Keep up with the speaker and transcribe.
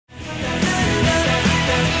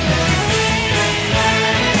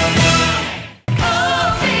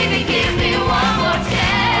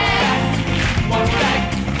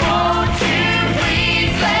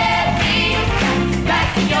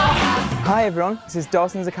everyone, this is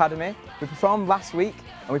Dawson's Academy. We performed last week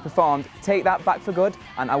and we performed Take That Back for Good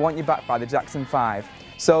and I Want You Back by the Jackson 5.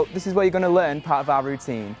 So this is where you're going to learn part of our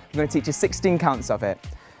routine. I'm going to teach you 16 counts of it.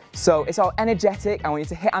 So it's all energetic, I want you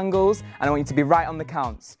to hit angles and I want you to be right on the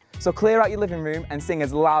counts. So clear out your living room and sing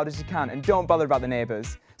as loud as you can and don't bother about the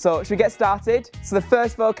neighbours. So should we get started? So the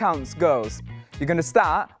first 4 counts goes. You're going to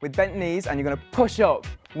start with bent knees and you're going to push up.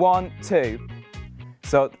 1, 2.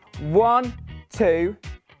 So 1, 2.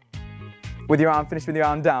 With your arm, finish with your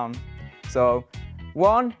arm down. So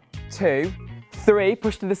 1, 2, 3,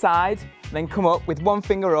 push to the side, then come up with one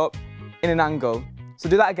finger up in an angle. So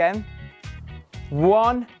do that again.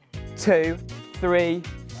 1, 2, 3,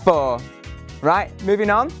 4. Right, moving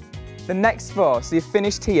on. The next 4, so you've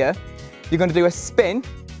finished here. You're going to do a spin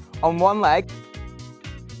on one leg,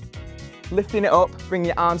 lifting it up, bring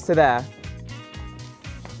your arms to there.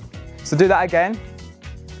 So do that again.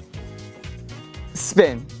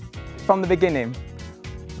 Spin. From the beginning.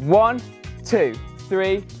 1, 2,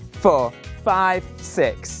 3, 4, 5,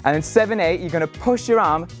 6. And in 7, 8, you're going to push your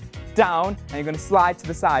arm down and you're going to slide to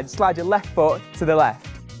the side. Slide your left foot to the left.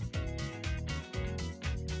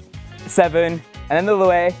 7, and then the other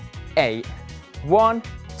way. 8. 1,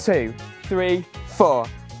 2, 3, 4,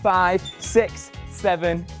 5, 6,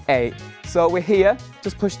 7, 8. So we're here,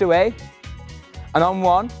 just pushed away. And on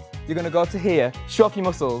 1, you're going to go to here. Show off your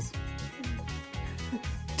muscles.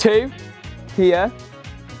 2, here.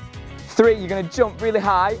 3, you're going to jump really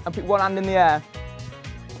high and put one hand in the air.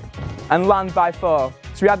 And land by 4.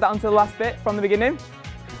 Should we add that onto the last bit from the beginning?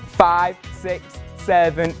 5, 6,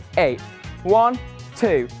 7, 8. 1,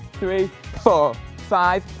 2, 3, 4,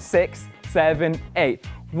 5, 6, 7, 8.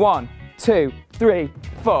 1, 2, 3,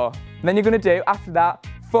 4. And then you're going to do, after that,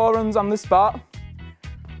 4 runs on the spot.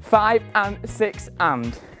 5 and 6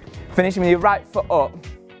 and. Finishing with your right foot up.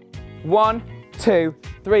 1, 2,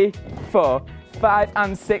 3, 4, 5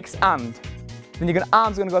 and 6 and. Then your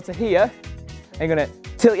arms are going to go to here and you're going to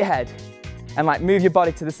tilt your head and like move your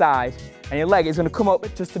body to the side and your leg is going to come up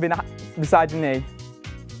just to be beside your knee.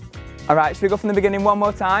 Alright, should we go from the beginning one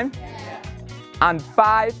more time? Yeah. And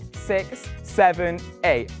 5, 6, 7,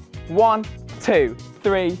 8. 1, 2,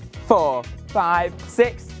 3, 4, 5,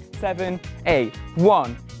 6, 7, 8.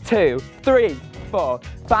 1, 2, 3, 4,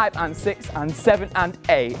 5 and 6 and 7 and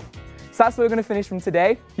 8. So that's where we're going to finish from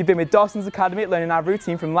today. You've been with Dawson's Academy learning our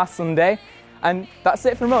routine from last Sunday. And that's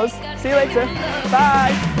it from us. See you later.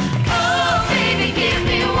 Bye. Oh, baby, give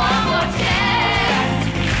me